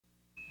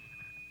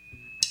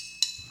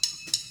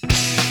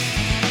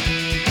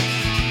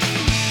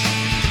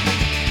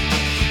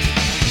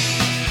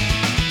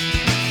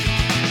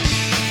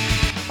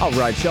All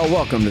right, y'all,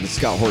 welcome to the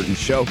Scott Horton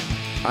Show.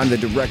 I'm the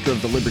director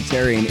of the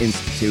Libertarian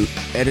Institute,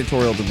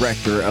 editorial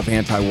director of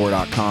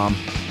antiwar.com,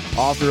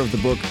 author of the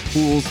book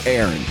Fool's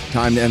Errand,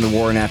 Time to End the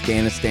War in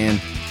Afghanistan,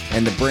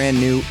 and the brand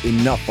new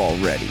Enough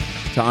Already,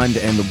 Time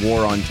to End the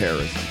War on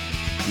Terrorism.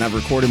 And I've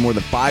recorded more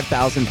than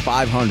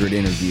 5,500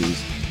 interviews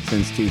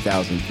since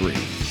 2003,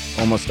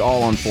 almost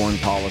all on foreign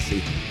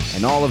policy,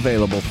 and all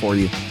available for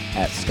you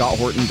at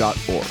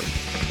scotthorton.org.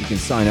 You can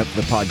sign up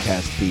for the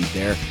podcast feed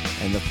there,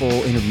 and the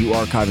full interview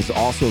archive is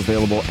also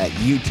available at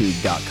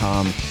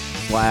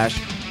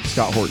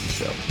youtube.com/Scott Horton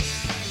Show.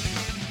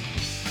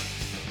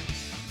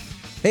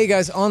 Hey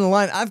guys, on the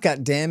line, I've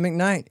got Dan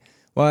McKnight.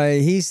 Why,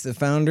 he's the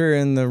founder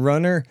and the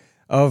runner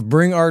of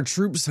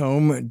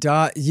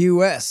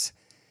BringOurTroopsHome.us.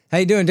 How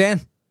you doing, Dan?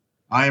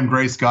 I am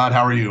great, Scott.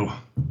 How are you?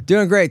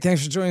 Doing great.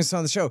 Thanks for joining us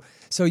on the show.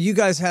 So you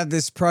guys have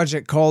this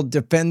project called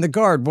Defend the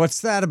Guard.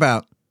 What's that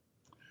about?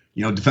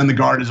 You know, Defend the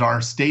Guard is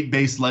our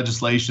state-based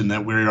legislation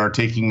that we are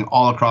taking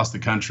all across the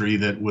country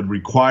that would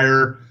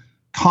require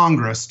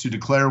Congress to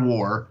declare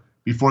war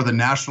before the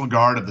National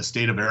Guard of the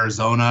state of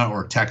Arizona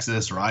or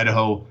Texas or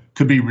Idaho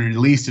could be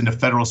released into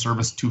federal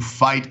service to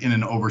fight in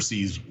an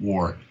overseas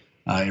war.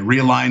 It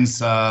realigns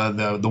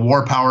the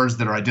war powers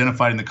that are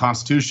identified in the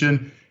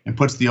Constitution and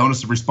puts the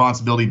onus of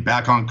responsibility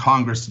back on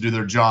Congress to do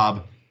their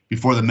job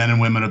before the men and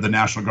women of the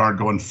National Guard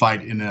go and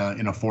fight in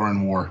a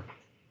foreign war.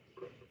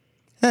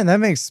 And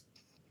that makes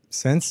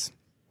sense.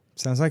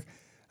 Sounds like.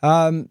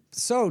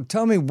 So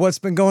tell me what's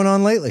been going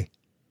on lately.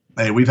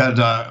 Hey, we've had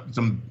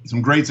some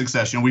great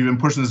success. You know, we've been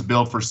pushing this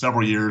bill for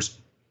several years.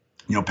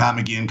 You know, Pat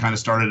McGeehan kind of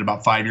started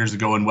about 5 years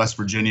ago in West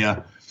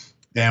Virginia,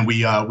 and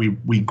we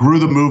grew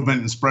the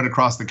movement and spread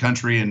across the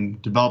country and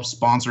developed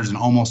sponsors in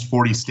almost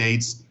 40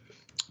 states.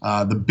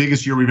 The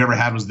biggest year we've ever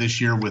had was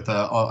this year with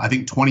I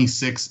think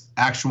 26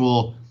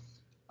 actual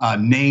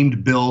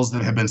named bills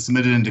that have been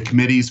submitted into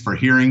committees for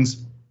hearings.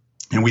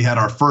 And we had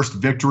our first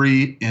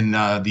victory in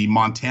the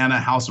Montana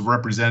House of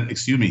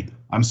Representatives.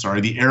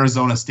 The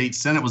Arizona State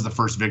Senate was the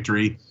first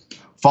victory,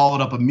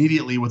 followed up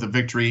immediately with a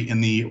victory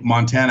in the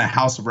Montana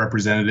House of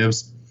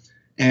Representatives.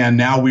 And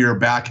now we are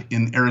back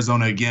in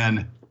Arizona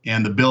again.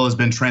 And the bill has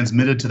been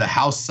transmitted to the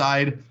House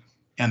side,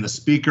 and the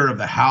Speaker of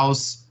the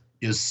House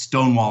is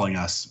stonewalling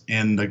us.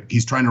 And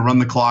he's trying to run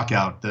the clock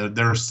out.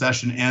 Their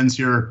session ends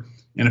here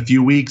in a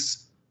few weeks.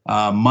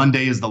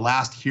 Monday is the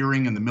last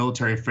hearing in the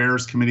Military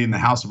Affairs Committee in the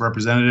House of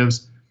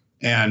Representatives,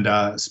 and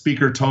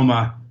Speaker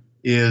Toma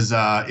is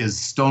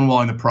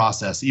stonewalling the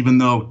process, even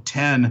though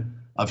 10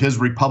 of his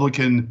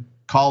Republican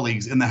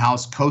colleagues in the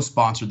House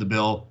co-sponsored the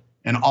bill,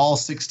 and all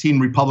 16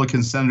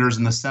 Republican senators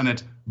in the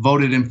Senate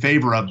voted in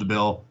favor of the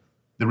bill.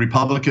 The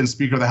Republican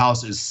Speaker of the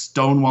House is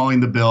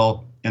stonewalling the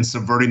bill and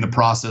subverting the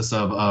process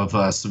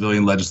of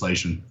civilian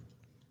legislation.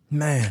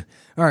 Man,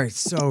 all right,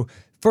 so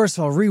first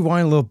of all,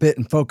 rewind a little bit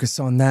and focus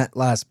on that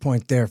last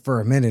point there for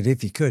a minute,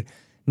 if you could.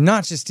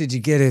 Not just did you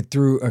get it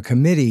through a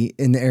committee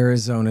in the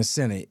Arizona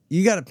Senate,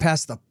 you got it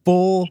past the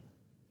full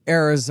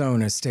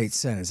Arizona State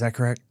Senate. Is that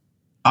correct?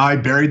 I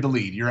buried the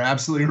lead. You're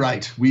absolutely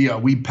right.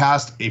 We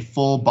passed a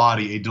full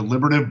body, a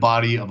deliberative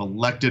body of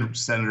elected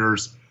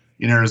senators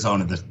in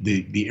Arizona.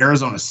 The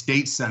Arizona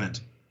State Senate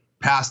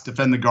passed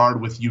Defend the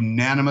Guard with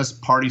unanimous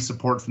party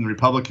support from the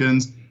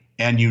Republicans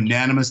and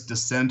unanimous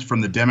dissent from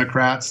the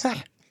Democrats.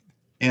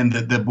 And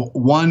the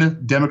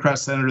one Democrat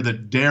senator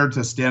that dared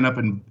to stand up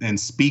and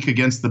speak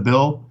against the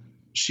bill,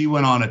 she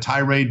went on a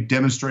tirade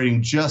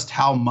demonstrating just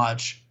how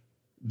much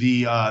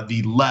the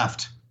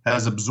left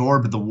has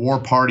absorbed the war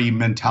party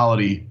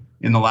mentality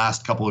in the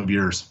last couple of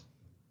years.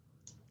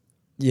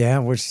 Yeah,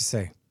 what'd she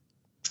say?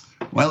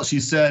 Well,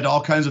 she said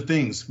all kinds of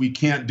things. We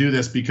can't do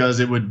this because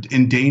it would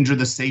endanger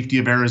the safety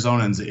of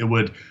Arizonans. It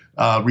would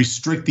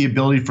restrict the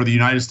ability for the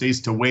United States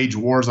to wage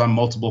wars on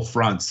multiple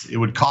fronts. It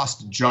would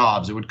cost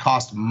jobs. It would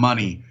cost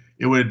money.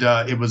 It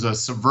was a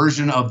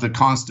subversion of the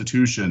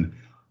Constitution.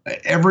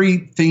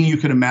 Everything you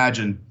could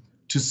imagine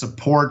to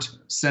support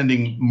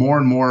sending more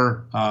and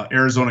more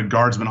Arizona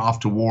Guardsmen off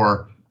to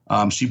war.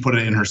 She put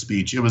it in her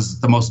speech. It was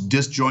the most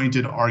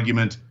disjointed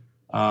argument.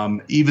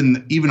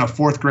 Even a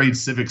fourth grade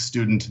civics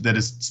student that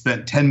has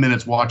spent 10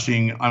 minutes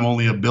watching I'm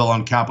Only a Bill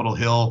on Capitol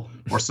Hill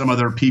or some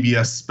other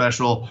PBS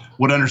special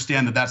would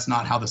understand that that's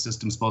not how the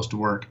system's supposed to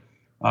work.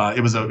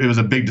 It was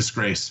a big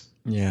disgrace.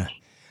 Yeah.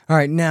 All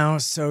right. Now,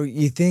 so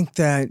you think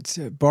that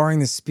barring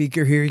the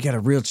speaker here, you got a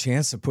real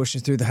chance of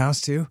pushing through the House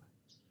too?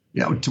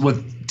 Yeah,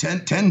 with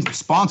 10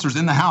 sponsors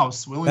in the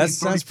House. That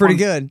sounds pretty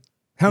good.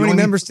 How many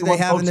members do they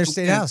have in their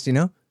state House? Do you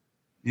know?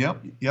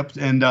 Yep.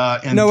 And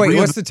no, wait.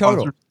 What's the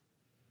total?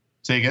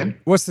 Say again?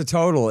 What's the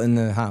total in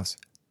the House?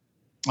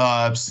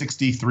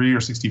 63 or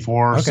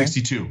 64 or okay.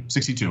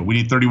 62. We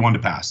need 31 to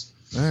pass.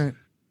 All right.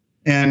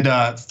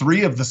 And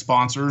 3 of the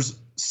sponsors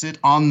sit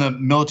on the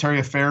Military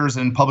Affairs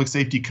and Public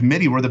Safety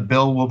Committee where the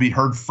bill will be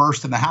heard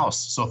first in the House.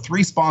 So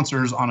 3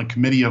 sponsors on a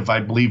committee of,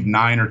 I believe,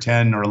 9 or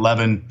 10 or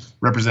 11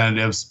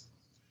 representatives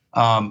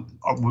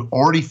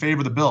already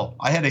favor the bill.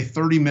 I had a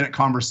 30-minute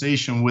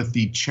conversation with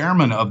the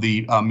chairman of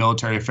the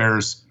Military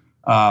Affairs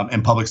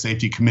and Public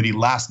Safety Committee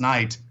last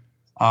night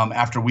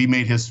after we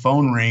made his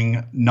phone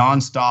ring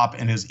nonstop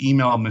and his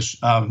email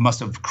must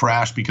have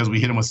crashed because we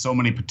hit him with so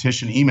many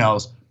petition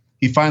emails.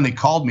 He finally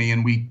called me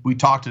and we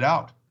talked it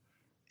out.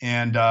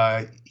 And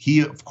he,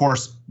 of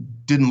course,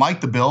 didn't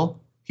like the bill.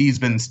 He's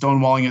been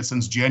stonewalling it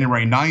since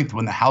January 9th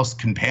when the House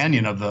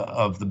companion of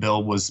the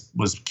bill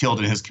was killed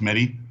in his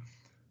committee.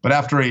 But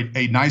after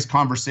a nice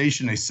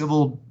conversation, a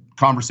civil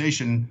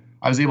conversation,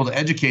 I was able to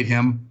educate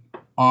him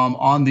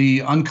on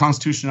the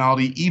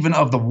unconstitutionality even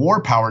of the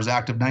War Powers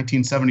Act of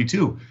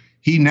 1972.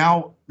 He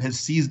now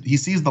sees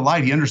the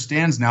light. He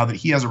understands now that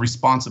he has a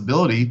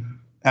responsibility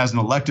as an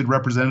elected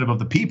representative of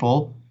the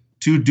people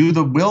to do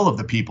the will of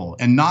the people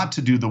and not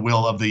to do the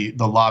will of the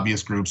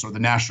lobbyist groups or the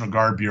National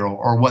Guard Bureau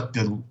or what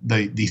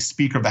the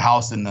Speaker of the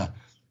House and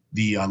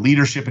the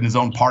leadership in his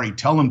own party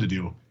tell him to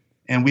do.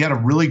 And we had a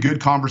really good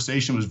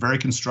conversation. It was very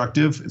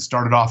constructive. It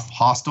started off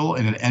hostile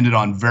and it ended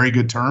on very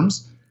good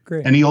terms.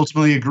 Great. And he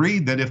ultimately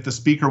agreed that if the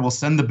Speaker will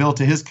send the bill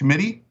to his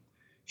committee,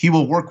 he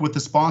will work with the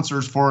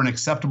sponsors for an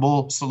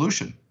acceptable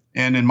solution.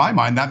 And in my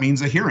mind, that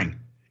means a hearing.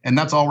 And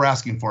that's all we're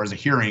asking for is a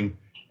hearing.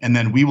 And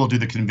then we will do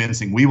the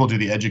convincing, we will do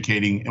the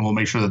educating, and we'll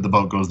make sure that the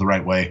vote goes the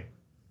right way.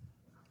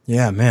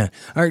 Yeah, man.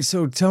 All right,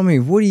 so tell me,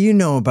 what do you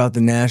know about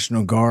the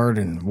National Guard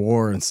and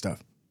war and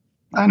stuff?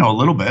 I know a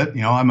little bit.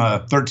 You know, I'm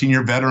a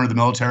 13-year veteran of the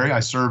military. I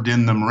served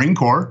in the Marine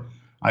Corps.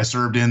 I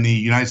served in the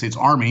United States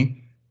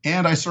Army,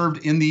 and I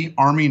served in the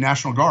Army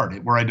National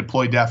Guard, where I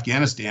deployed to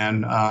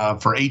Afghanistan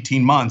for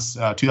 18 months,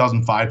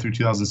 2005 through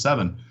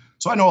 2007.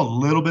 So I know a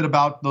little bit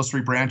about those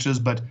three branches,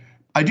 but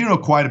I do know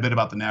quite a bit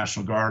about the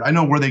National Guard. I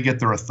know where they get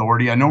their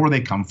authority. I know where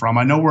they come from.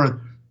 I know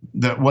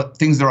what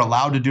things they're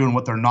allowed to do and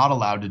what they're not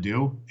allowed to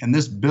do. And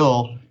this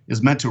bill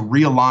is meant to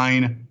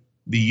realign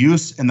the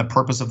use and the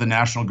purpose of the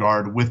National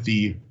Guard with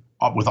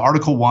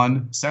Article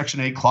 1, Section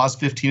 8, Clause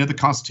 15 of the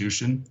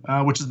Constitution,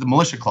 which is the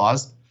militia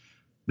clause,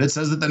 that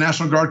says that the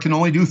National Guard can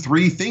only do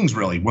three things,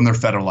 really, when they're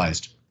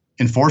federalized: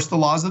 enforce the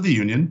laws of the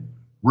Union,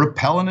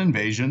 repel an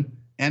invasion,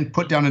 and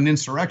put down an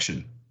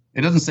insurrection.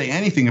 It doesn't say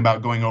anything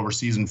about going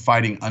overseas and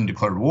fighting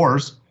undeclared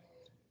wars.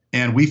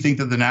 And we think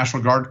that the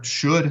National Guard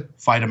should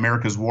fight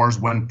America's wars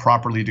when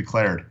properly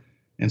declared.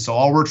 And so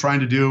all we're trying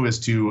to do is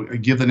to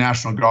give the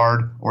National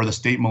Guard or the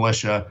state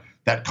militia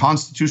that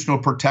constitutional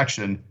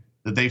protection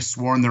that they've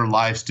sworn their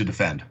lives to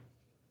defend.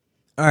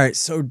 All right,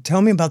 so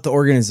tell me about the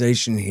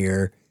organization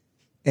here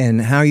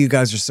and how you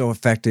guys are so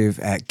effective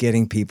at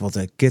getting people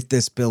to get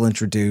this bill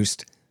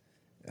introduced.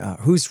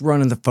 Who's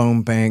running the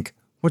phone bank?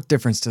 What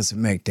difference does it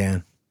make,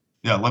 Dan?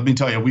 Yeah, let me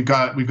tell you, we've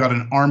got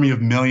an army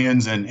of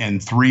millions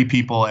and three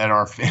people at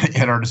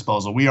our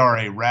disposal. We are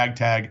a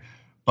ragtag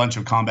bunch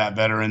of combat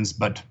veterans,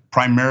 but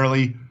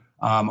primarily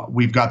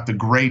we've got the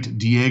great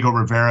Diego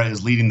Rivera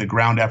is leading the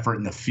ground effort,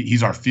 and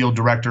he's our field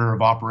director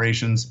of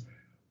operations.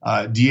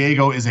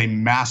 Diego is a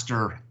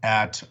master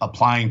at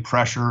applying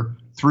pressure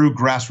through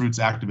grassroots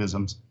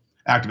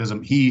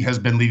activism. He has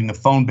been leading the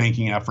phone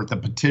banking effort, the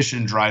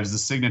petition drives, the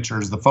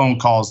signatures, the phone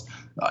calls,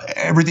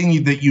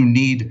 everything that you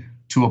need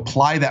to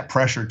apply that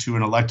pressure to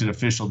an elected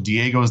official.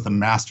 Diego is the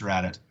master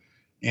at it.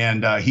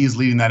 And he's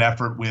leading that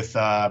effort with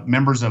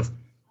members of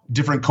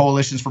different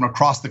coalitions from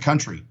across the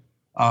country.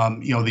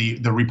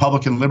 The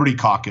Republican Liberty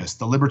Caucus,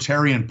 the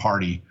Libertarian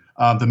Party,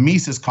 the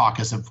Mises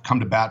Caucus have come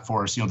to bat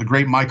for us. The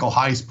great Michael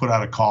Heiss put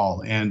out a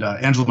call, and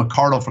Angela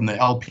McCardle from the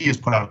LP has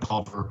put out a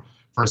call for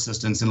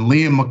assistance, and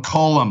Liam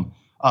McCollum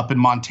up in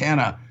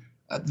Montana.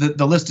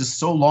 The list is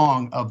so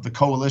long of the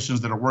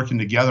coalitions that are working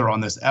together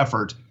on this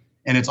effort.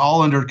 And it's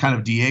all under kind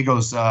of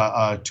Diego's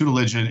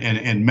tutelage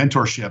and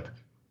mentorship.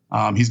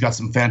 He's got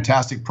some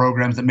fantastic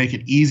programs that make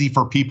it easy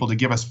for people to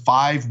give us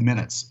 5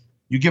 minutes.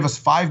 You give us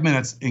 5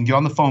 minutes and get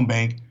on the phone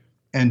bank,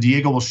 and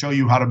Diego will show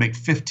you how to make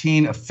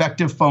 15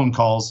 effective phone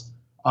calls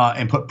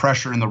and put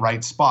pressure in the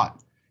right spot.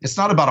 It's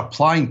not about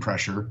applying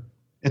pressure.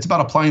 It's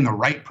about applying the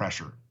right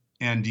pressure.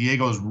 And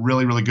Diego is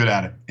really, really good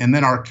at it. And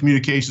then our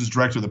communications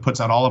director that puts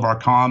out all of our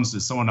comms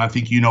is someone I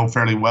think you know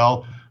fairly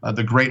well,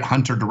 the great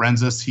Hunter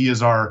Durenzis. He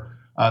is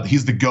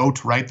he's the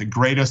GOAT, right? The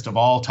greatest of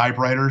all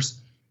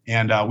typewriters.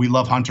 And we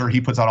love Hunter. He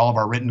puts out all of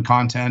our written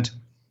content.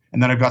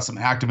 And then I've got some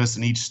activists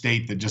in each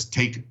state that just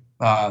take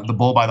the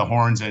bull by the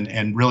horns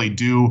and really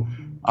do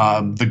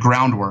the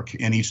groundwork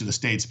in each of the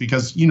states,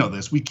 because you know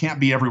this, we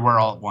can't be everywhere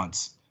all at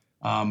once.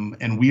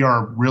 And we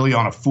are really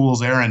on a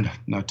fool's errand,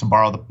 to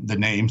borrow the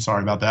name,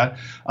 sorry about that,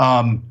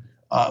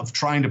 of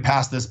trying to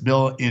pass this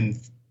bill in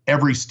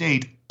every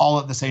state all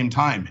at the same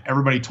time.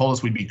 Everybody told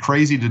us we'd be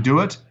crazy to do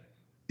it.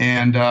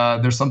 And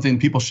there's something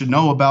people should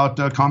know about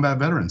combat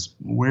veterans.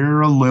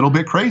 We're a little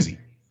bit crazy.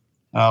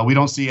 We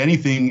don't see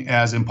anything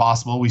as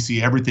impossible. We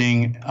see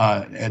everything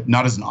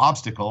not as an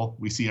obstacle.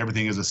 We see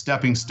everything as a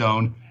stepping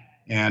stone,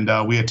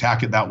 and we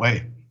attack it that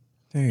way.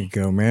 There you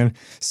go, man.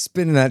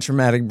 Spinning that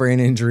traumatic brain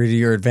injury to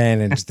your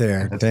advantage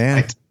there,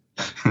 Dan.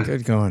 Right.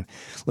 Good going.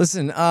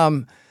 Listen,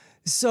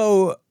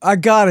 so I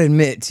got to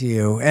admit to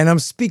you, and I'm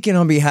speaking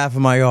on behalf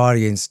of my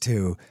audience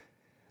too,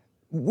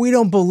 we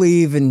don't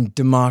believe in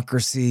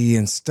democracy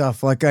and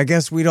stuff. Like, I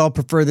guess we'd all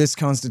prefer this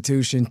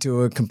Constitution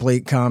to a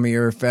complete commie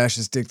or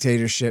fascist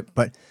dictatorship.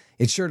 But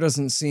It sure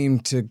doesn't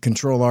seem to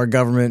control our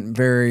government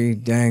very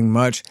dang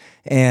much.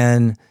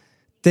 And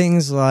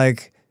things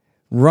like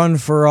run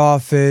for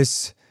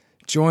office,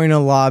 join a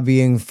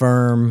lobbying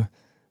firm,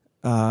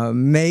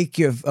 make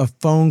a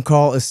phone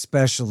call,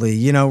 especially,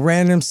 you know,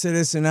 random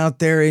citizen out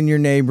there in your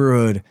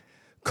neighborhood,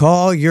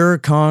 call your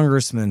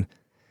congressman.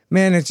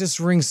 Man, it just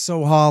rings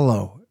so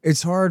hollow.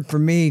 It's hard for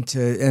me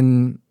to,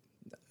 and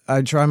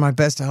I try my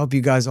best to help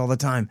you guys all the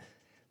time,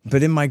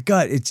 but in my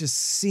gut, it just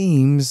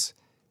seems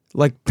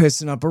like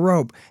pissing up a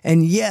rope.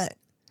 And yet,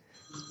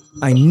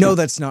 I know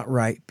that's not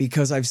right,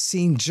 because I've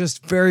seen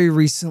just very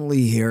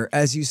recently here,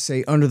 as you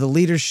say, under the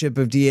leadership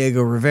of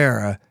Diego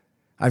Rivera,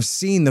 I've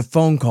seen the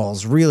phone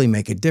calls really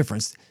make a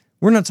difference.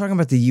 We're not talking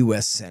about the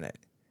U.S. Senate.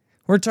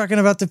 We're talking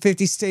about the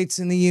 50 states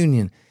in the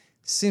Union.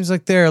 Seems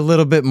like they're a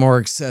little bit more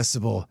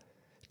accessible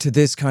to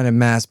this kind of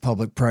mass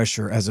public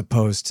pressure as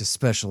opposed to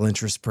special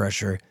interest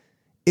pressure,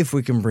 if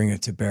we can bring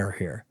it to bear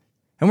here.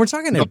 And we're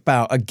talking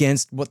about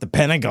against what the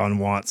Pentagon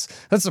wants.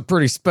 That's a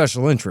pretty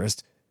special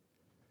interest.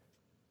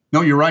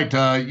 No, you're right.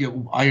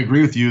 I agree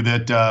with you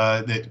that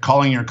that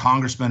calling your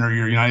congressman or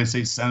your United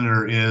States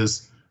senator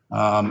is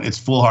it's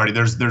foolhardy.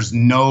 There's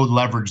no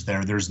leverage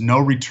there. There's no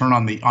return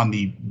on the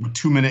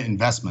 2-minute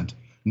investment,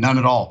 none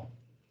at all.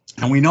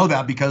 And we know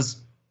that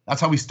because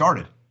that's how we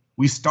started.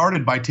 We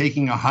started by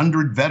taking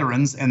 100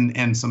 veterans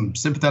and some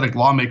sympathetic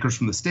lawmakers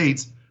from the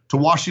states to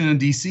Washington,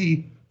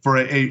 D.C. for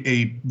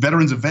a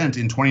veterans event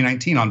in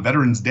 2019 on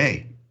Veterans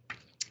Day.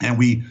 And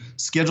we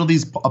scheduled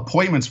these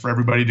appointments for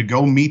everybody to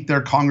go meet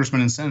their congressmen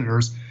and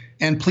senators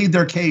and plead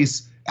their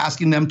case,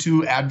 asking them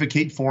to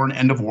advocate for an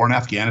end of war in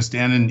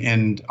Afghanistan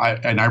and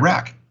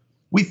Iraq.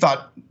 We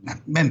thought,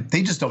 man,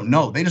 they just don't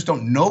know. They just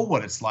don't know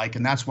what it's like,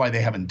 and that's why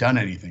they haven't done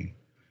anything.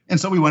 And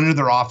so we went into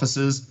their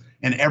offices,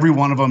 and every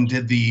one of them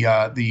did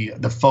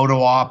the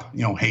photo op.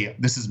 You know, hey,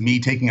 this is me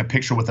taking a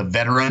picture with a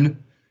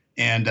veteran,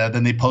 and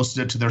then they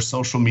posted it to their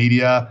social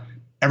media.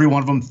 Every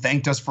one of them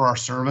thanked us for our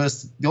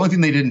service. The only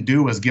thing they didn't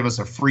do was give us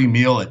a free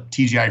meal at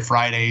TGI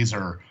Fridays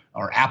or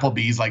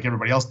Applebee's like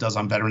everybody else does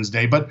on Veterans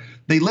Day. But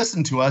they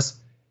listened to us,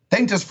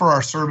 thanked us for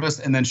our service,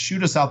 and then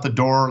shoot us out the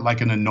door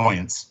like an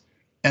annoyance.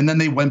 And then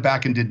they went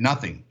back and did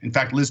nothing. In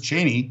fact, Liz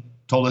Cheney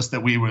told us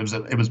that we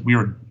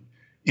were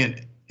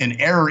in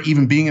error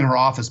even being in her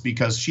office,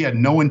 because she had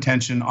no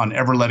intention on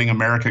ever letting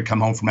America come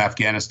home from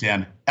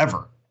Afghanistan,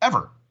 ever.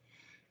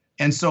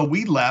 And so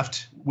we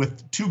left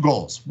with two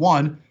goals.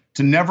 One,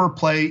 to never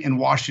play in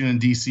Washington,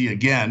 D.C.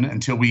 again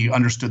until we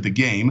understood the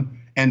game,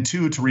 and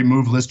two, to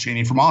remove Liz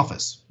Cheney from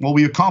office. Well,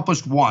 we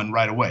accomplished one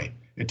right away.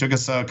 It took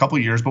us a couple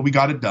of years, but we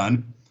got it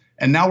done.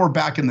 And now we're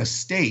back in the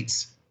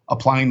states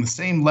applying the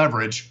same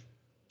leverage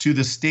to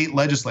the state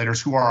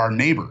legislators who are our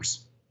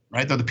neighbors,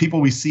 right? They're the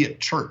people we see at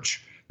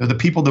church. They're the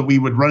people that we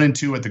would run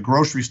into at the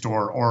grocery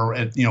store or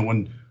at, you know,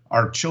 when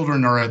our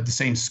children are at the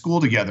same school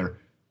together.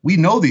 We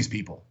know these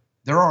people.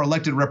 They're our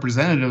elected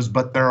representatives,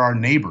 but they're our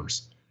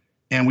neighbors.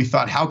 And we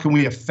thought, how can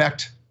we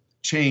affect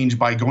change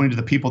by going to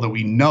the people that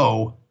we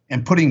know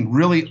and putting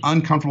really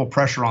uncomfortable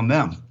pressure on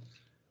them?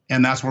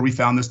 And that's where we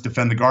found this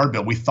Defend the Guard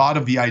bill. We thought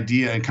of the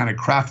idea and kind of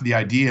crafted the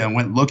idea and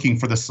went looking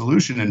for the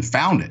solution and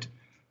found it.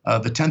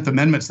 The 10th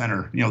Amendment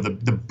Center, you know,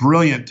 the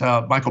brilliant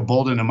Michael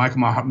Bolden and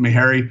Michael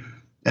Meharry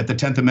at the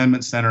 10th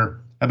Amendment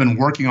Center have been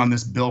working on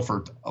this bill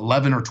for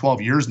 11 or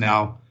 12 years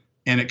now.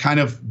 And it kind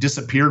of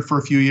disappeared for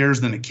a few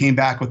years. Then it came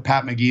back with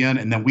Pat McGeehan,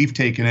 and then we've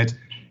taken it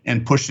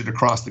and pushed it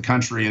across the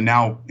country, and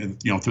now, you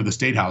know, through the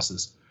state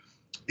houses.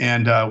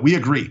 And we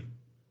agree.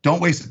 Don't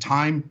waste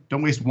time.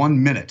 Don't waste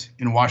 1 minute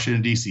in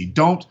Washington, D.C.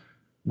 Don't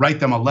write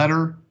them a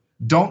letter.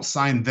 Don't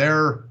sign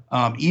their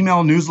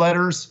email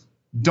newsletters.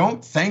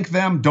 Don't thank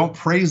them. Don't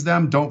praise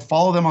them. Don't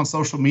follow them on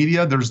social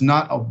media. There's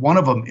not one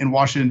of them in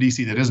Washington,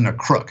 D.C. that isn't a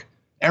crook.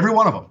 Every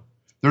one of them.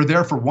 They're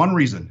there for one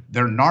reason.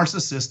 They're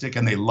narcissistic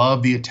and they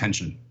love the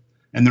attention.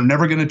 And they're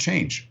never going to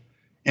change.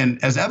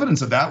 And as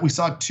evidence of that, we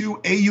saw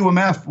 2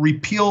 AUMF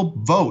repeal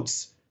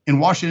votes in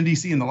Washington,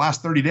 D.C. in the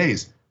last 30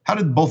 days. How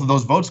did both of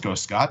those votes go,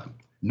 Scott?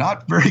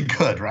 Not very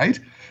good, right?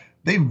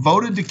 They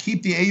voted to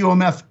keep the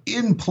AUMF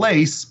in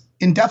place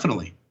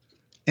indefinitely.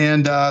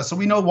 And so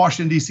we know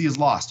Washington, D.C. is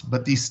lost.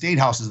 But these state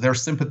houses, they're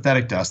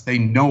sympathetic to us. They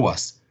know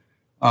us.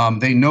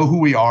 They know who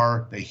we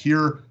are.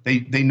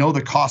 They know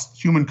the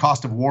human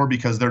cost of war,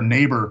 because their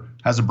neighbor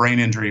has a brain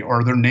injury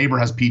or their neighbor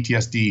has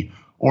PTSD.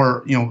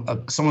 Or, you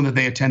know, someone that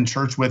they attend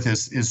church with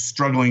is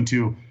struggling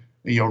to,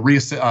 you know,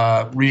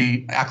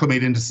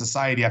 reacclimate into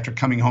society after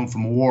coming home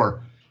from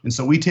war. And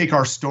so we take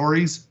our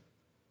stories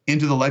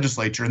into the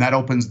legislature, and that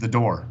opens the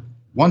door.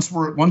 Once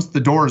the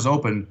door is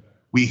open,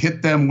 we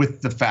hit them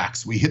with the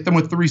facts. We hit them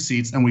with the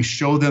receipts, and we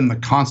show them the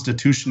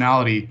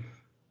constitutionality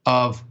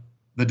of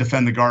the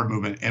Defend the Guard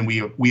movement. And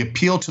we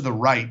appeal to the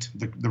right,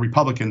 the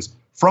Republicans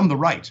from the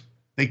right.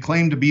 They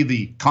claim to be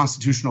the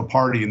constitutional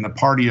party and the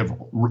party of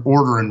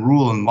order and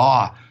rule and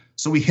law.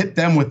 So we hit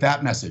them with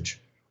that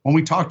message. When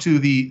we talk to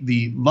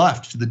the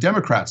left, to the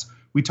Democrats,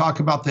 we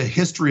talk about the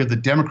history of the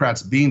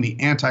Democrats being the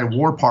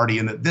anti-war party,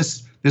 and that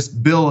this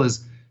bill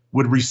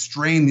would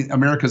restrain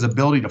America's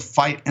ability to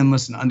fight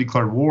endless and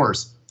undeclared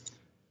wars.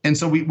 And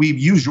so we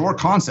use your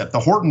concept, the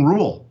Horton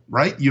rule,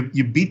 right?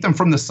 You beat them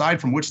from the side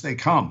from which they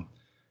come.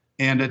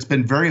 And it's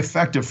been very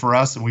effective for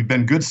us, and we've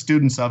been good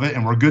students of it,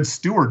 and we're good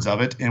stewards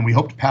of it, and we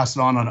hope to pass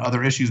it on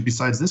other issues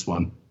besides this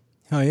one.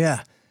 Oh,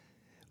 yeah.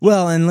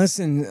 Well, and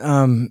listen,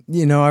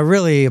 I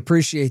really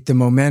appreciate the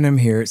momentum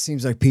here. It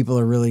seems like people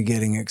are really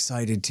getting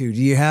excited, too. Do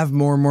you have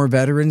more and more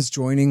veterans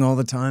joining all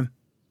the time?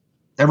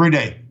 Every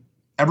day.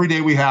 Every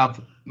day we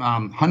have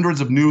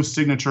hundreds of new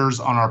signatures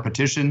on our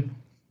petition.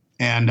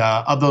 And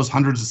of those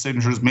hundreds of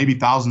signatures, maybe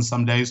thousands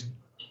some days,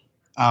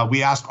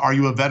 we ask, are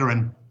you a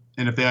veteran?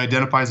 And if they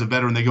identify as a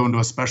veteran, they go into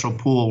a special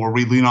pool where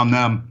we lean on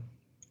them.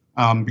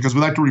 Because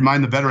we like to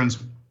remind the veterans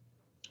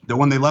that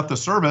when they left the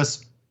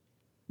service,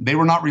 they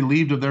were not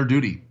relieved of their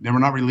duty. They were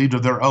not relieved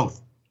of their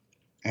oath.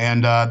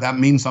 And that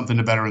means something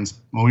to veterans.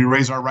 When we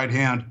raise our right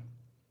hand,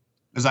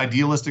 as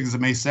idealistic as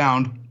it may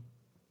sound,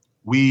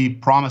 we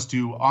promise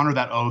to honor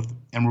that oath,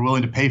 and we're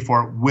willing to pay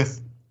for it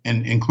with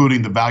and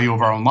including the value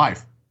of our own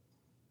life.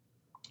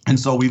 And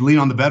so we lean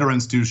on the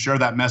veterans to share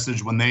that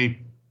message when they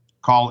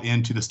call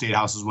into the state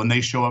houses, when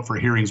they show up for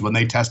hearings, when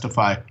they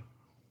testify.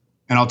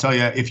 And I'll tell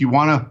you, if you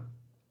want to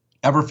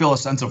ever feel a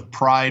sense of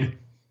pride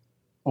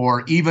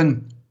or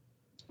even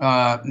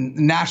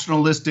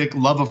nationalistic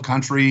love of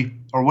country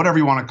or whatever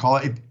you want to call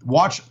it,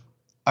 watch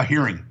a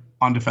hearing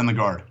on Defend the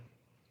Guard.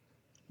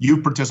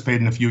 You've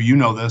participated in a few, you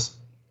know this.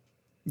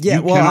 Yeah,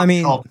 well, I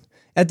mean,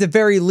 at the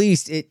very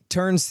least, it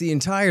turns the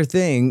entire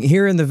thing,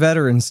 hearing the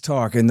veterans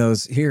talk in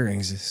those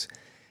hearings,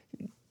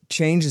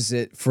 changes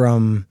it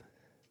from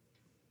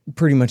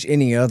pretty much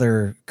any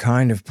other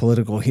kind of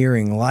political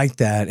hearing like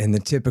that, in the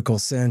typical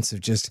sense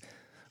of just,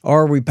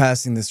 are we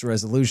passing this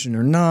resolution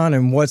or not,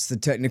 and what's the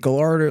technical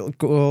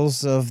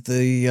articles of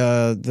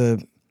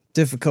the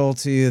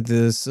difficulty of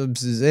the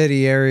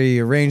subsidiary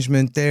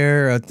arrangement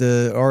there at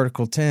the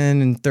Article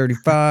 10 and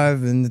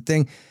 35 and the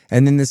thing.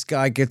 And then this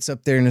guy gets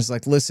up there and is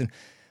like, listen,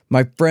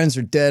 my friends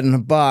are dead in a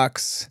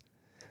box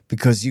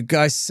because you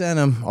guys sent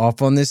them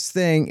off on this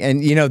thing.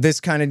 And,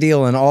 this kind of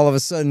deal. And all of a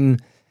sudden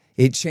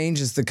it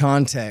changes the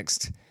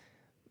context,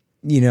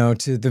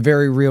 to the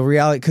very real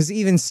reality. Because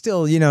even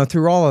still,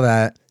 through all of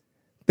that,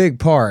 big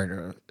part,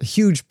 or a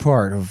huge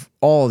part of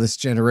all this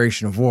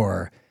generation of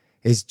war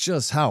is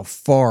just how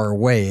far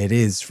away it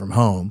is from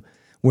home,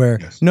 where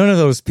none of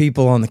those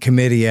people on the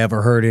committee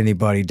ever heard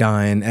anybody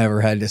dying,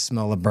 ever had to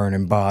smell a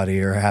burning body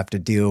or have to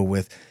deal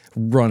with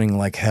running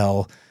like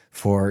hell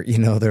for,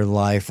 their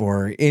life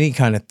or any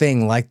kind of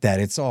thing like that.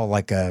 It's all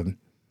like a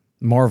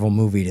Marvel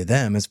movie to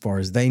them as far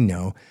as they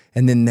know.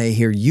 And then they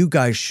hear you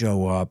guys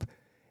show up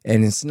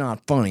and it's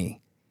not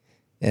funny.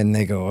 And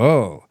they go,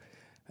 oh,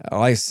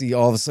 I see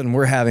all of a sudden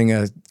we're having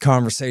a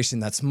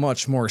conversation that's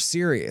much more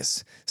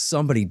serious.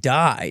 Somebody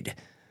died,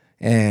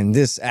 and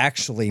this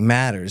actually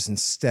matters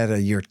instead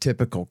of your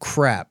typical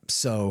crap.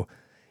 So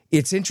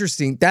it's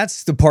interesting.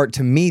 That's the part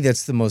to me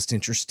that's the most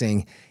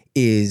interesting,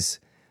 is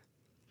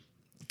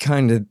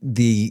kind of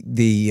the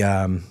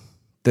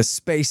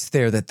space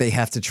there that they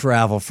have to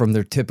travel from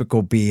their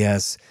typical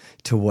BS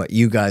to what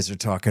you guys are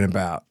talking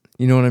about.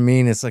 You know what I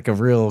mean? It's like a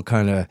real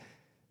kind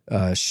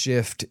of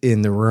shift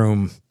in the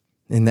room,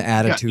 in the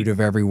attitude of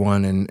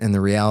everyone and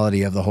the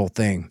reality of the whole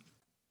thing.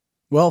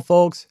 Well,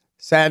 folks,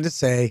 sad to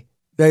say,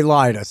 they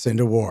lied us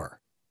into war.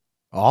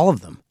 All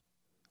of them.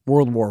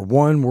 World War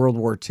I, World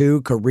War II,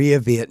 Korea,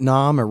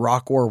 Vietnam,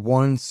 Iraq War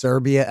I,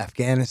 Serbia,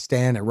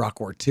 Afghanistan, Iraq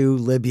War II,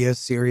 Libya,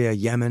 Syria,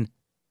 Yemen.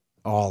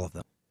 All of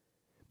them.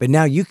 But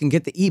now you can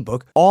get the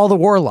ebook, All the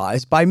War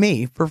Lies, by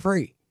me for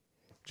free.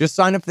 Just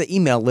sign up for the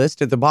email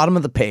list at the bottom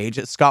of the page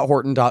at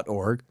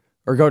scotthorton.org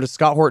or go to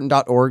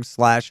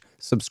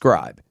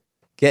scotthorton.org/subscribe.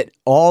 Get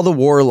All the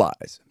War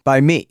Lies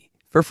by me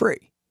for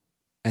free,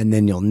 and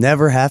then you'll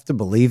never have to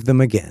believe them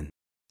again.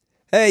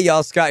 Hey,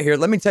 y'all, Scott here.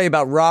 Let me tell you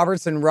about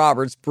Roberts &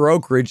 Roberts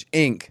Brokerage,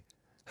 Inc.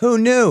 Who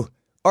knew?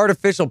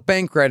 Artificial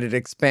bank credit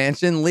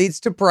expansion leads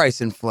to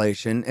price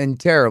inflation and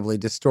terribly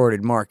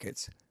distorted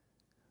markets.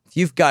 If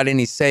you've got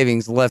any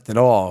savings left at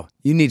all,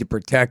 you need to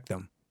protect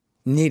them.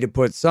 You need to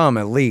put some,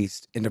 at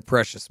least, into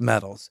precious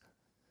metals.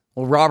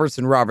 Well, Roberts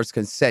 & Roberts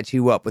can set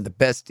you up with the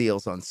best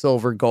deals on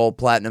silver, gold,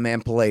 platinum,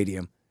 and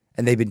palladium.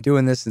 And they've been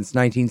doing this since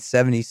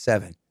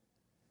 1977.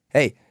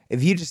 Hey,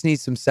 if you just need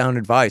some sound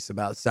advice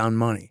about sound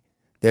money,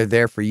 they're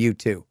there for you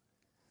too.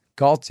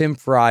 Call Tim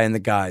Fry and the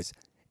guys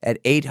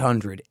at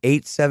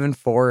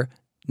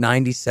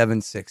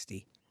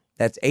 800-874-9760.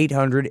 That's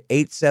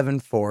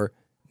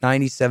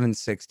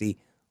 800-874-9760.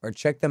 Or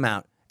check them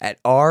out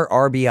at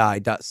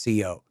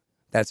rrbi.co.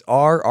 That's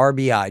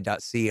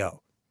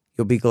rrbi.co.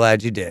 You'll be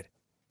glad you did.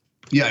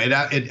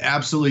 Yeah, it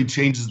absolutely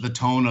changes the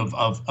tone of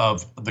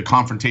the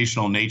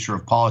confrontational nature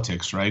of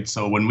politics, right?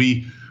 So when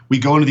we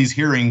go into these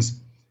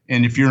hearings,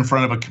 and if you're in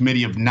front of a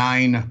committee of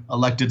 9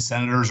 elected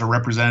senators or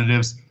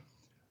representatives,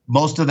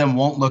 most of them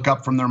won't look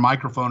up from their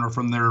microphone or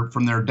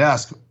from their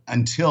desk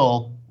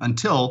until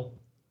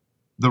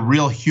the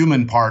real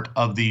human part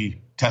of the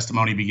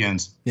testimony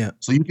begins. Yeah.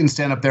 So you can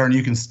stand up there and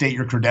you can state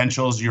your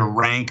credentials, your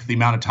rank, the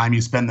amount of time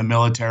you spend in the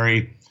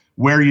military,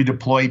 where you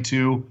deployed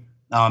to,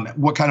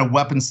 what kind of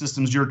weapon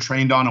systems you're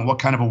trained on, and what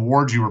kind of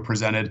awards you were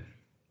presented.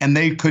 And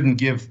they couldn't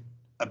give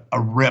a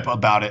rip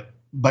about it.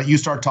 But you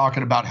start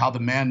talking about how the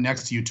man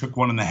next to you took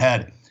one in the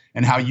head,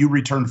 and how you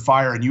returned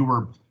fire, and you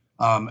were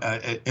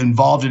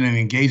involved in an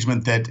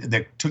engagement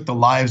that took the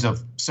lives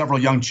of several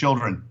young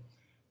children.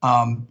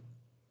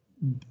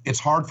 It's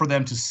hard for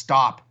them to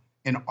stop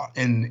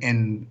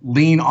and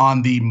lean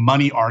on the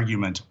money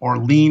argument, or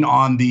lean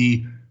on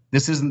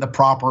this isn't the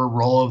proper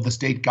role of the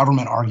state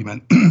government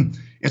argument.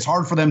 It's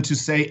hard for them to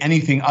say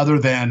anything other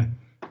than,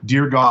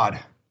 dear God,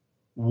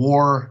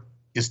 war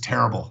is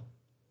terrible.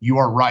 You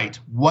are right.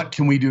 What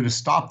can we do to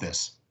stop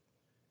this?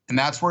 And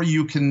that's where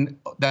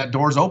that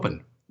door's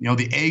open.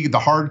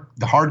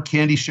 The hard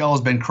candy shell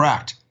has been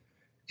cracked.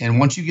 And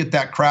once you get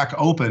that crack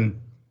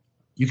open,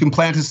 you can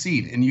plant a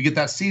seed, and you get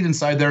that seed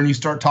inside there, and you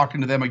start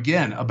talking to them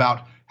again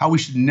about how we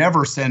should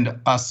never send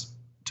us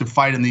to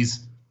fight in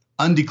these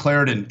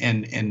undeclared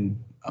and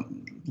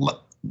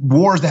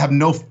wars that have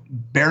no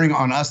bearing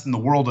on us in the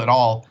world at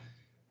all.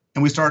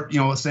 And we start,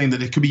 saying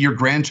that it could be your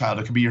grandchild,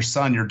 it could be your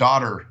son, your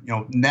daughter,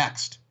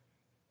 next.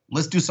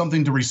 Let's do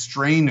something to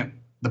restrain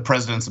the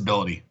president's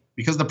ability,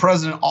 because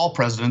all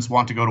presidents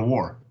want to go to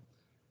war.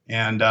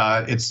 And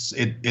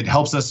it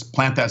helps us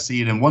plant that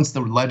seed. And once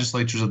the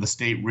legislatures of the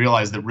state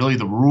realize that really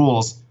the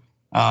rules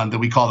that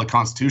we call the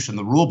Constitution,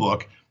 the rule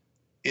book,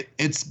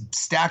 it's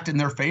stacked in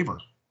their favor.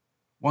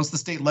 Once the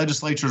state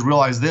legislatures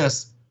realize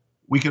this,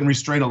 we can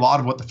restrain a lot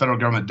of what the federal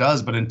government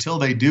does. But until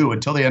they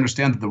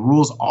understand that the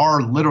rules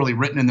are literally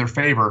written in their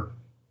favor,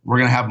 we're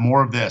going to have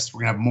more of this.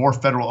 We're going to have more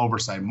federal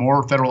oversight,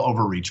 more federal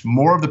overreach,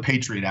 more of the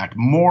Patriot Act,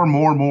 more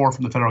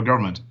from the federal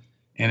government.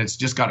 And it's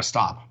just got to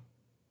stop.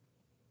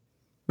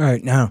 All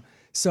right. Now,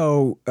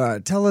 so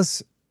tell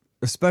us,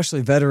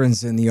 especially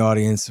veterans in the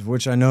audience, of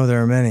which I know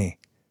there are many,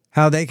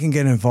 how they can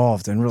get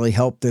involved and really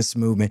help this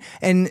movement.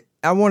 And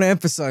I want to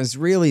emphasize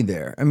really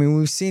there. I mean,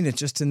 we've seen it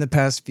just in the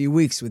past few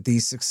weeks with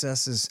these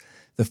successes,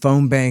 the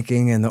phone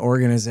banking and the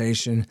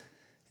organization,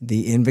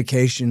 the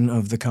invocation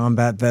of the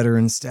combat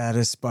veteran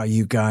status by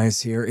you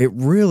guys here. It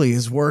really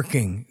is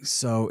working.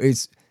 So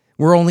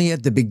we're only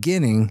at the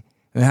beginning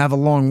and have a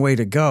long way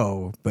to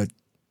go, but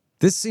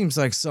this seems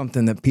like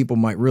something that people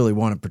might really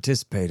want to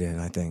participate in,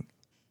 I think.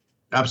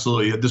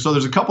 Absolutely. So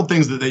there's a couple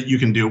things that you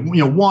can do.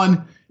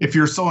 One, if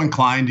you're so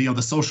inclined,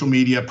 the social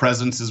media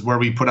presence is where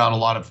we put out a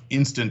lot of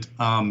instant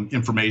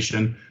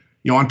information.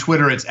 On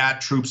Twitter, it's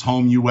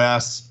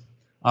 @TroopsHomeUS.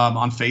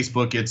 On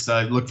Facebook, it's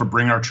look for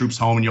Bring Our Troops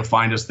Home, and you'll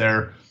find us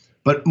there.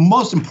 But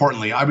most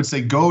importantly, I would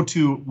say go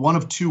to one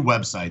of two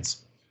websites.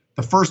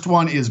 The first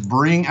one is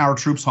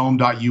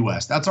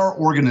bringourtroopshome.us. That's our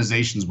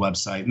organization's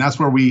website, and that's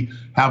where we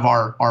have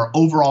our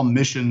overall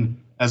mission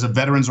as a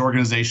veterans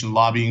organization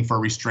lobbying for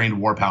restrained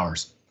war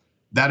powers.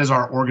 That is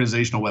our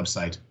organizational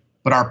website.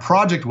 But our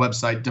project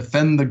website,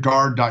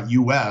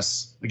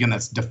 defendtheguard.us, again,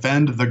 that's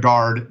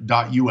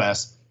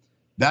defendtheguard.us,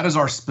 that is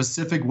our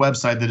specific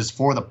website that is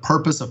for the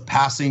purpose of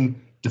passing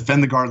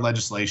Defend the Guard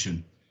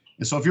legislation.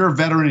 And so if you're a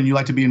veteran and you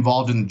like to be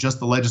involved in just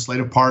the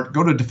legislative part,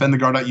 go to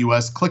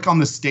defendtheguard.us, click on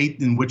the state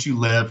in which you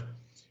live,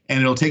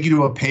 and it'll take you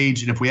to a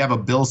page. And if we have a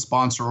bill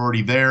sponsor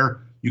already there,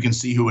 you can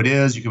see who it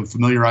is. You can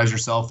familiarize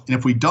yourself. And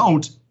if we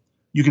don't,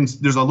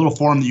 there's a little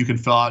form that you can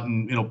fill out,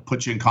 and it'll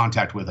put you in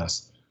contact with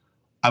us.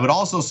 I would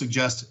also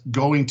suggest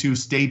going to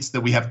states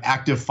that we have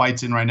active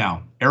fights in right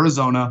now: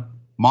 Arizona,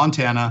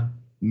 Montana,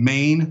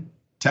 Maine,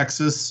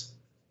 Texas,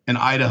 and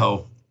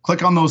Idaho.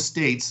 Click on those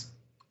states,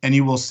 and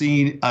you will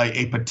see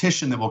a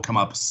petition that will come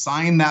up.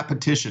 Sign that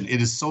petition.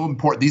 It is so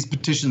important. These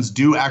petitions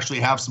do actually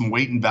have some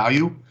weight and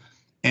value,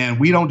 and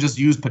we don't just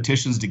use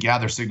petitions to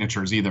gather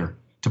signatures either,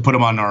 to put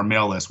them on our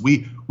mail list.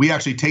 We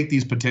actually take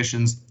these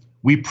petitions,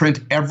 we print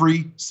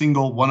every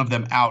single one of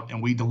them out,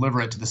 and we deliver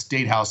it to the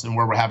state house and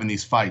where we're having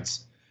these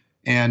fights.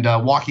 And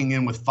walking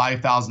in with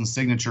 5,000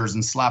 signatures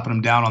and slapping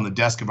them down on the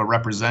desk of a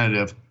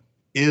representative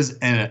is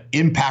an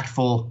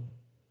impactful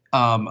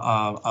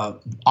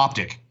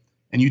optic.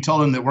 And you tell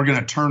them that we're going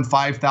to turn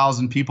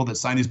 5,000 people that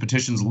sign these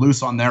petitions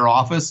loose on their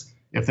office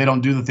if they don't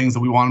do the things that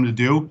we want them to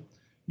do,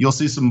 you'll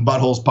see some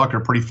buttholes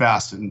pucker pretty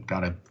fast. And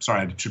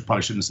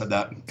probably shouldn't have said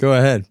that. Go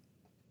ahead.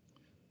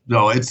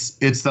 No,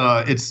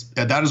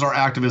 that is our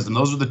activism.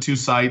 Those are the two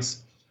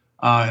sites,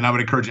 and I would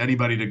encourage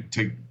anybody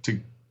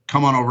to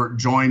come on over,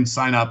 join,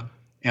 sign up,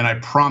 and I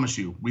promise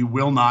you, we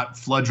will not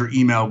flood your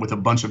email with a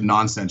bunch of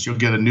nonsense. You'll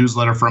get a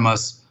newsletter from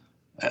us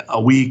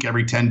a week,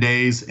 every 10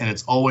 days, and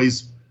it's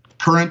always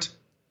current,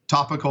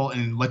 topical,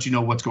 and let you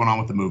know what's going on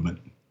with the movement.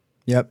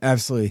 Yep,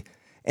 absolutely.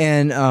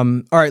 And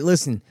all right,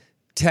 listen,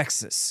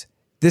 Texas,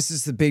 this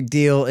is the big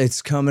deal.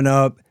 It's coming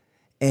up.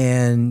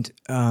 And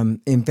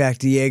in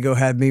fact, Diego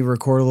had me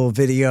record a little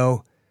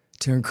video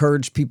to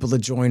encourage people to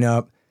join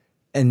up.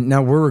 And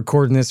now we're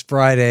recording this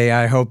Friday.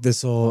 I hope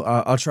this will,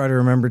 I'll try to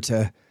remember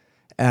to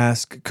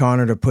ask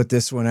Connor to put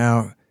this one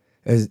out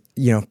as,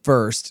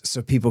 first,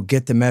 so people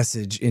get the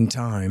message in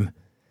time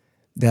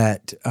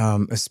that,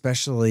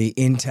 especially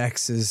in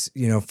Texas,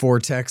 for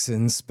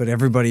Texans, but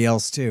everybody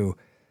else too,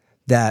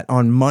 that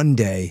on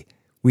Monday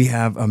we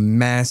have a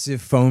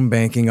massive phone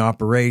banking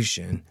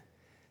operation.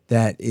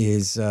 That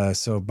is,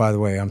 so by the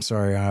way, I'm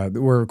sorry,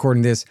 we're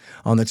recording this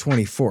on the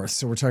 24th.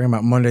 So we're talking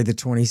about Monday, the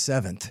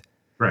 27th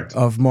Correct.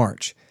 of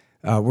March.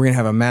 We're going to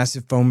have a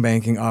massive phone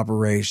banking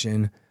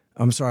operation.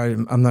 I'm sorry,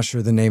 I'm not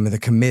sure the name of the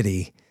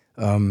committee,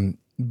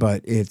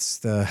 but it's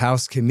the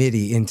House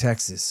Committee in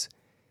Texas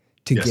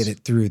to get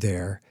it through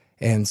there.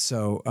 And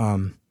so,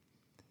 I'll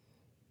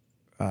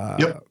try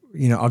to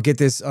get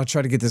this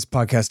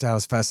podcast out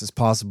as fast as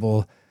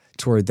possible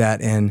toward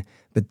that end.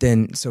 But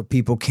then, so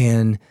people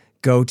can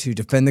go to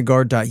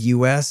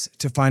defendtheguard.us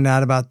to find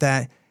out about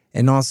that.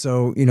 And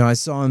also, I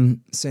saw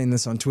him saying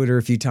this on Twitter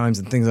a few times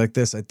and things like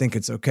this. I think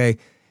it's okay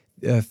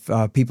if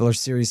people are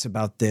serious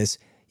about this.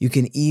 You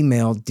can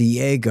email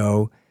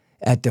Diego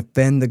at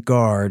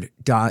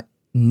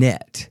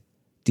defendtheguard.net.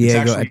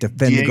 Diego at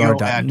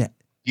defendtheguard.net.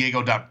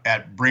 Diego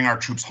at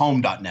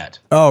bringourtroopshome.net.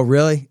 Oh,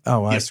 really?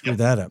 Oh, well, I screwed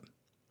that up.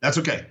 That's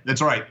okay.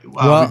 That's all right.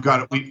 We've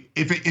got it.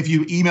 If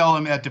you email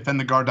him at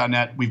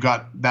defendtheguard.net, we've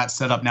got that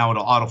set up now.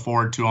 It'll auto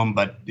forward to him.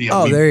 But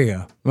there you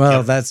go.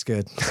 Well, that's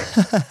good.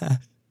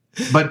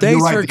 But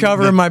thanks for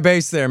covering my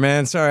base there,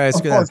 man. Sorry, I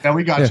screwed that. Yeah,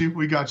 we got you.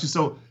 We got you.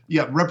 So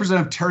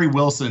Representative Terry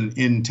Wilson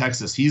in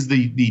Texas. He's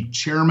the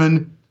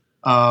chairman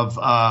of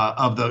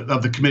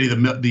the committee,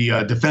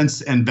 the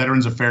Defense and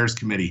Veterans Affairs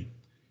Committee.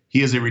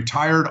 He is a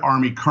retired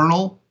Army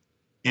colonel,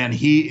 and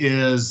he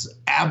is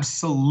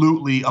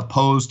absolutely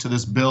opposed to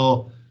this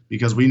bill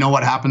because we know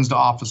what happens to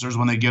officers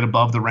when they get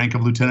above the rank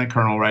of lieutenant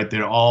colonel, right?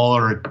 They all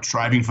are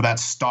striving for that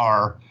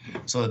star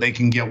so that they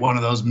can get one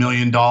of those $1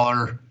 million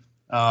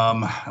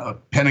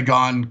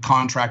Pentagon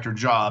contractor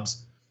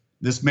jobs.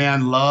 This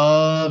man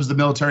loves the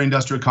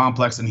military-industrial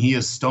complex, and he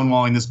is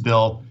stonewalling this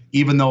bill,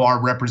 even though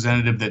our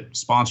representative that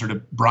sponsored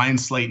it, Brian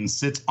Slayton,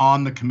 sits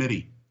on the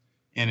committee.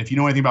 And if you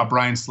know anything about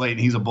Brian Slayton,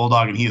 he's a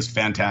bulldog, and he is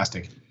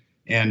fantastic.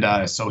 And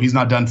so he's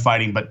not done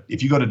fighting. But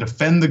if you go to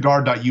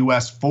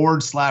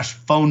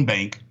defendtheguard.us/phone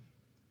bank,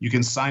 you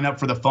can sign up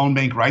for the phone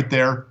bank right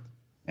there.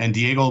 And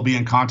Diego will be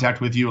in contact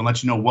with you and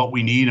let you know what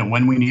we need and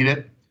when we need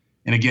it.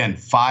 And again,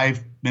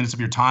 5 minutes of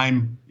your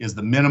time is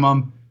the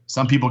minimum.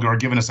 Some people are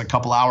giving us a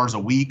couple hours a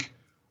week,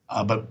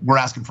 but we're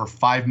asking for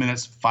 5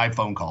 minutes, 5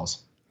 phone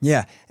calls.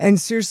 Yeah. And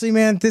seriously,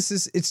 man,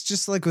 it's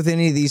just like with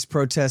any of these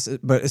protests,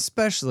 but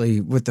especially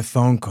with the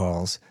phone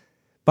calls,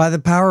 by the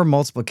power of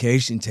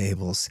multiplication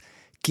tables,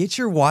 get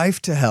your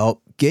wife to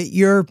help, get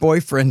your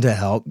boyfriend to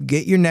help,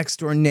 get your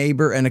next door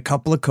neighbor and a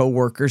couple of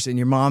coworkers and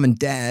your mom and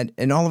dad.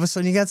 And all of a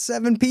sudden you got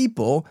 7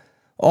 people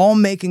all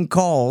making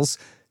calls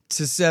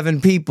to 7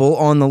 people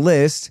on the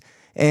list.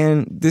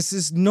 And this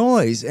is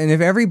noise. And if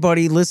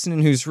everybody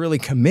listening who's really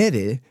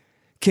committed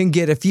can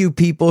get a few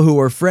people who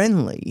are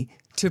friendly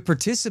to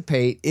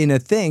participate in a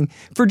thing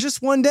for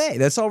just one day,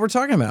 that's all we're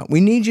talking about.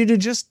 We need you to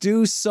just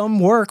do some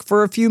work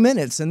for a few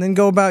minutes and then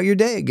go about your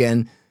day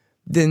again.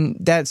 Then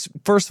that's,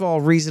 first of all,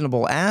 a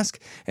reasonable ask.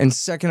 And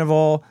second of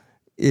all,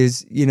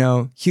 is,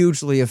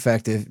 hugely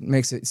effective. It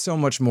makes it so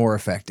much more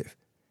effective.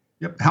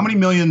 Yep. How many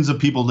millions of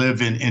people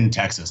live in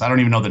Texas? I don't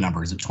even know the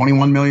number. Is it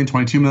 21 million,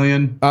 22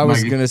 million? I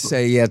was going to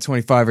say,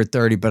 25 or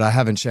 30, but I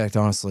haven't checked,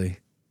 honestly.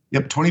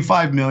 Yep,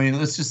 25 million.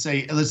 Let's just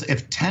say,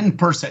 if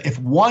 10%, if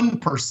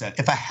 1%,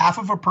 if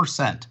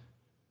 0.5%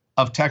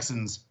 of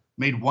Texans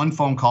made one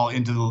phone call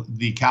into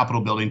the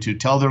Capitol building to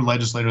tell their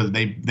legislator that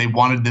they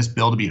wanted this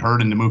bill to be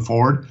heard and to move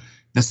forward,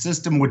 the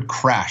system would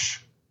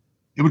crash.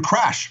 It would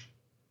crash.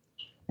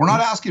 We're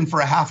not asking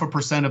for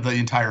 0.5% of the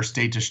entire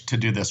state to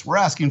do this. We're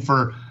asking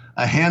for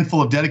a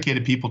handful of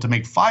dedicated people to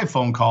make 5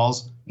 phone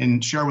calls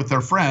and share with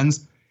their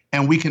friends,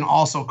 and we can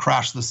also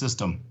crash the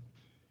system.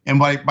 And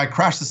by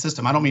crash the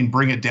system, I don't mean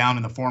bring it down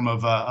in the form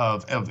of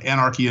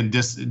anarchy and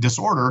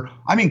disorder.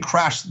 I mean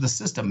crash the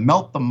system,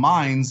 melt the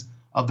minds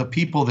of the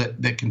people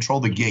that control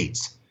the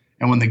gates.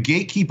 And when the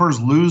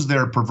gatekeepers lose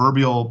their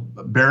proverbial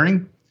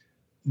bearing,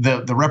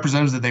 the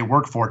representatives that they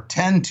work for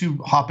tend to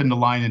hop into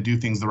line and do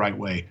things the right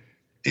way.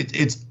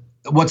 It's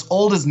what's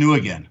old is new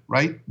again,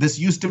 right? This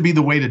used to be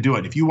the way to do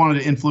it. If you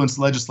wanted to influence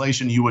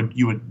legislation, you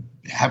would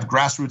have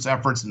grassroots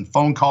efforts and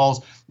phone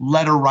calls,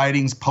 letter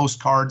writings,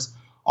 postcards.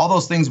 All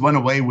those things went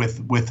away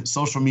with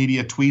social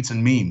media, tweets,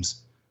 and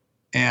memes.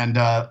 And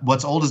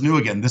what's old is new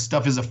again. This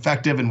stuff is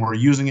effective, and we're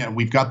using it, and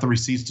we've got the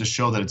receipts to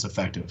show that it's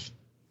effective.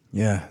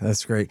 Yeah,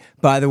 that's great.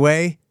 By the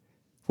way,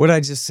 what did I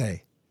just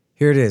say?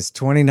 Here it is,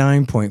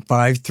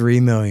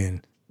 29.53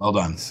 million. Well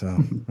done. So,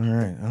 all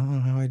right. I don't know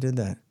how I did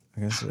that.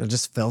 I guess I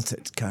just felt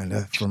it kind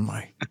of from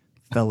my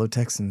fellow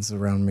Texans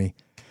around me.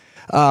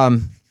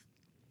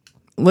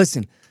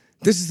 Listen,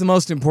 this is the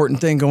most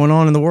important thing going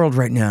on in the world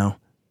right now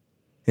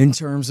in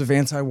terms of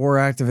anti-war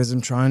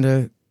activism, trying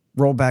to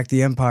roll back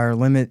the empire,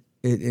 limit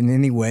it in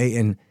any way,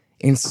 and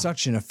in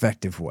such an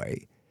effective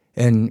way,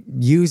 and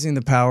using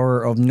the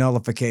power of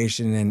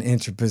nullification and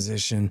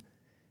interposition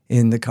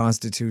in the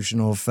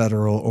constitutional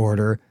federal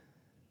order,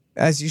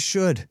 as you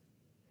should.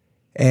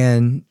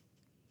 And,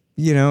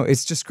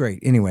 it's just great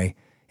anyway.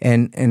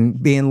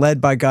 And being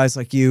led by guys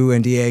like you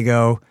and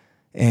Diego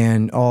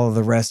and all of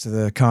the rest of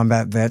the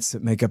combat vets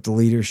that make up the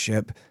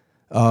leadership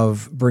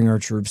of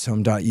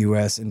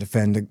bringourtroopshome.us and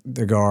defend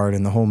the guard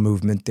and the whole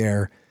movement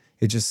there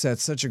It just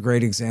sets such a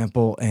great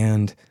example.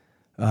 And,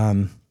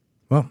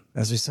 well,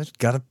 as we said,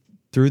 got it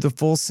through the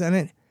full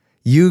Senate.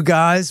 You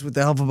guys, with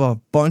the help of a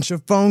bunch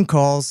of phone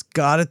calls,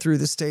 got it through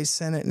the state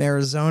Senate in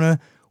Arizona,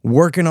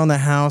 working on the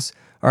House.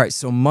 All right,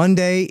 so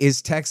Monday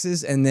is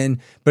Texas,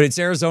 but it's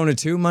Arizona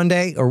too,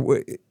 Monday?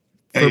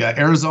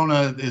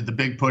 Arizona, the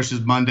big push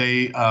is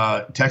Monday.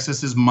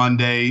 Texas is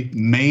Monday.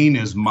 Maine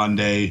is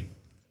Monday.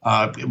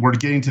 We're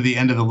getting to the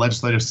end of the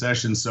legislative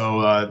session,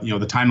 so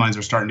the timelines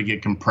are starting to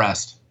get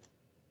compressed.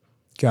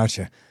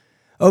 Gotcha.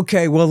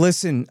 Okay, well,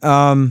 listen,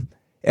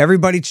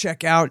 everybody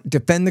check out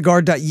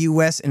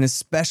defendtheguard.us and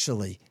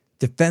especially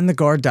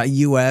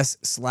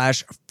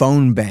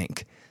defendtheguard.us/phone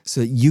bank so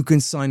that you can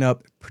sign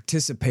up,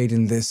 participate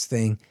in this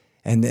thing,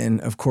 and then,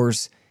 of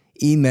course,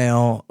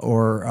 email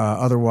or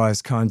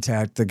otherwise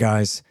contact the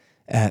guys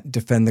at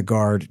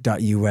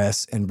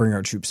defendtheguard.us and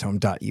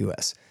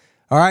bringourtroopshome.us.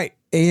 All right,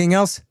 anything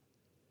else?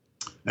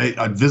 Hey,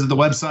 visit the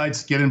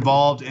websites, get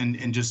involved,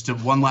 and just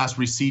one last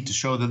receipt to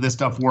show that this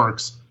stuff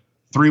works.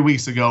 3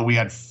 weeks ago, we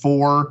had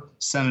 4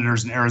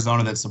 senators in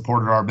Arizona that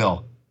supported our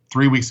bill.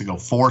 3 weeks ago,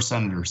 4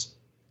 senators.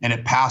 And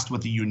it passed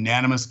with the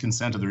unanimous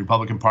consent of the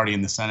Republican Party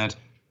in the Senate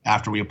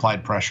after we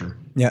applied pressure.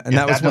 Yeah, and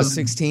that was what,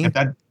 16?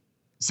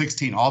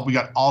 16. We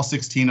got all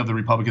 16 of the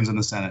Republicans in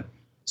the Senate.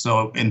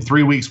 So in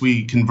 3 weeks,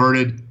 we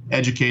converted,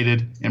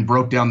 educated, and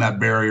broke down that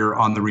barrier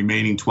on the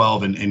remaining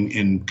 12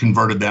 and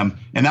converted them.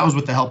 And that was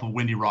with the help of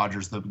Wendy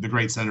Rogers, the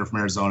great senator from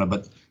Arizona.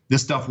 But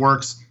this stuff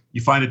works.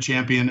 You find a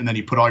champion, and then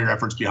you put all your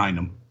efforts behind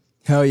them.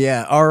 Hell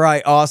yeah. All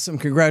right. Awesome.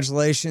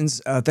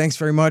 Congratulations. Thanks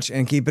very much,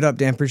 and keep it up,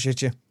 Dan.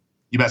 Appreciate you.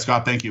 You bet,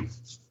 Scott. Thank you.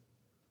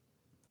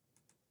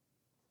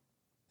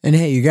 And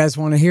hey, you guys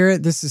want to hear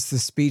it? This is the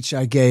speech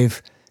I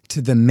gave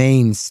to the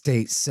Maine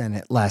State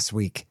Senate last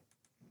week.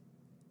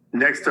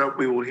 Next up,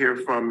 we will hear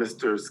from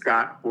Mr.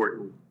 Scott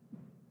Horton.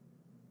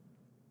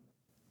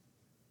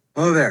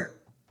 Hello there.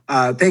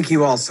 Thank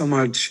you all so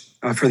much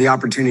for the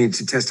opportunity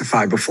to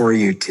testify before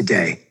you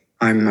today.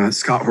 I'm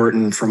Scott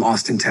Horton from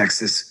Austin,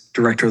 Texas,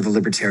 director of the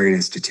Libertarian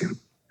Institute.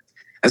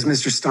 As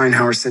Mr.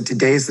 Steinhauer said,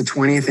 today is the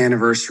 20th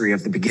anniversary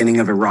of the beginning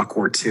of Iraq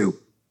War II.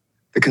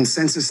 The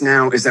consensus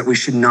now is that we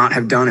should not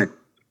have done it.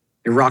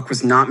 Iraq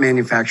was not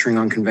manufacturing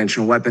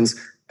unconventional weapons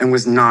and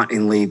was not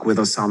in league with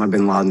Osama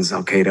bin Laden's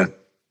al-Qaeda.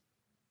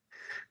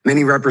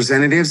 Many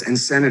representatives and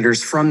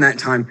senators from that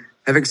time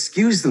have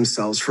excused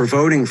themselves for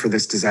voting for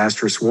this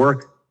disastrous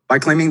war by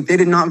claiming they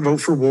did not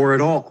vote for war at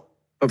all,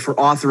 but for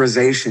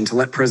authorization to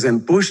let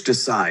President Bush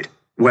decide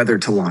whether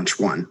to launch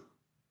one.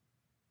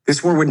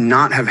 This war would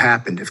not have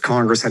happened if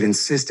Congress had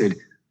insisted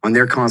on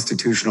their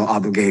constitutional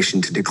obligation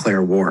to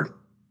declare war.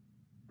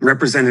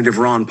 Representative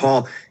Ron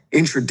Paul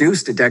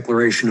introduced a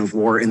declaration of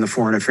war in the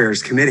Foreign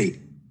Affairs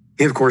Committee.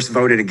 He, of course,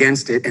 voted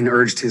against it and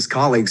urged his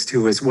colleagues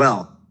to as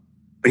well.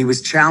 But he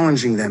was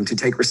challenging them to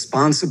take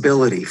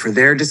responsibility for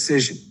their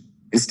decision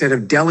instead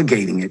of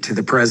delegating it to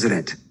the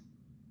president.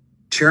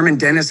 Chairman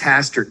Dennis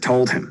Hastert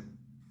told him,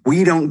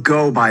 "We don't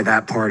go by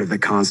that part of the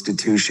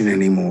Constitution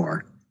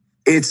anymore.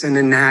 It's an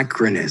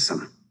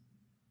anachronism."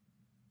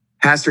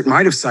 Hastert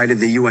might have cited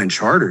the UN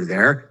Charter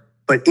there,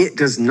 but it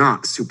does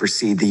not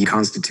supersede the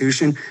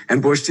Constitution,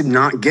 and Bush did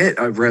not get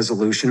a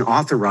resolution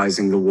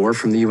authorizing the war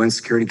from the UN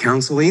Security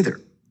Council either.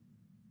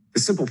 The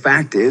simple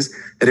fact is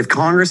that if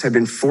Congress had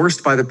been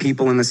forced by the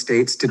people in the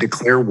states to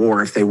declare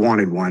war if they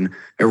wanted one,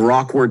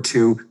 Iraq War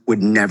II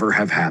would never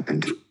have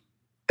happened.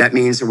 That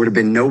means there would have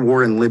been no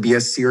war in Libya,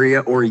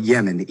 Syria, or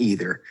Yemen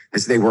either,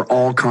 as they were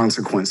all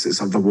consequences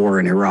of the war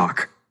in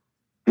Iraq.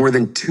 More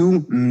than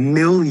 2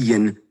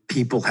 million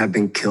people have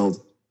been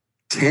killed.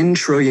 $10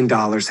 trillion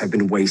have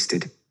been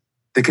wasted.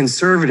 The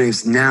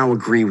conservatives now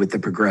agree with the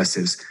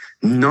progressives.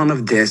 None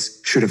of this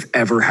should have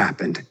ever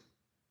happened.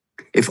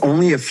 If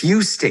only a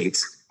few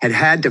states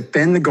had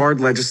Defend the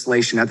Guard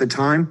legislation at the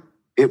time,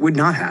 it would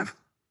not have.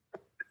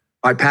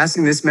 By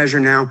passing this measure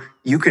now,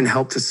 you can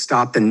help to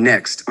stop the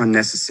next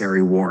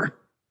unnecessary war.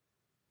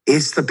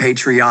 It's the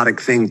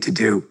patriotic thing to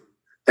do.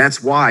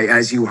 That's why,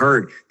 as you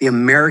heard, the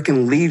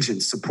American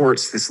Legion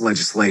supports this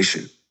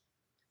legislation.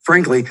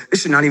 Frankly,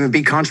 this should not even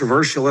be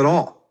controversial at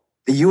all.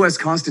 The U.S.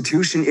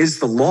 Constitution is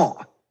the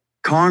law.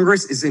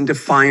 Congress is in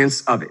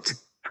defiance of it.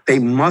 They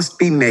must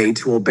be made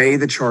to obey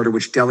the charter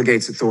which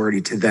delegates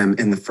authority to them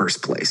in the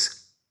first place.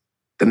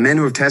 The men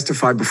who have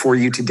testified before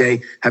you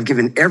today have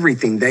given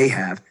everything they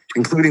have,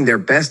 including their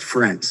best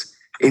friends,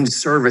 in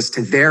service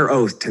to their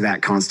oath to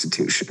that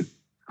Constitution.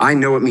 I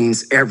know it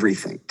means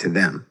everything to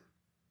them.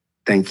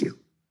 Thank you.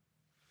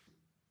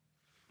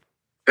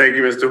 Thank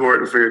you, Mr.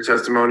 Horton, for your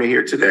testimony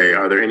here today.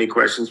 Are there any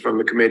questions from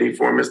the committee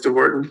for Mr.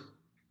 Horton?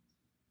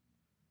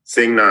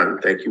 Seeing none,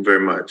 thank you very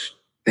much.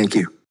 Thank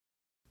you.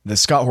 The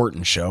Scott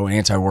Horton Show,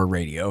 Anti-War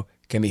Radio,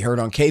 can be heard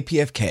on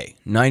KPFK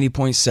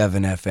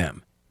 90.7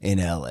 FM in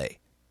LA,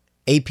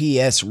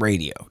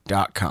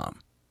 APSradio.com,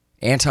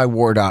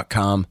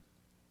 antiwar.com,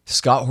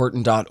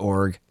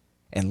 scotthorton.org,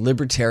 and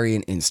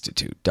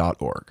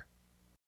libertarianinstitute.org.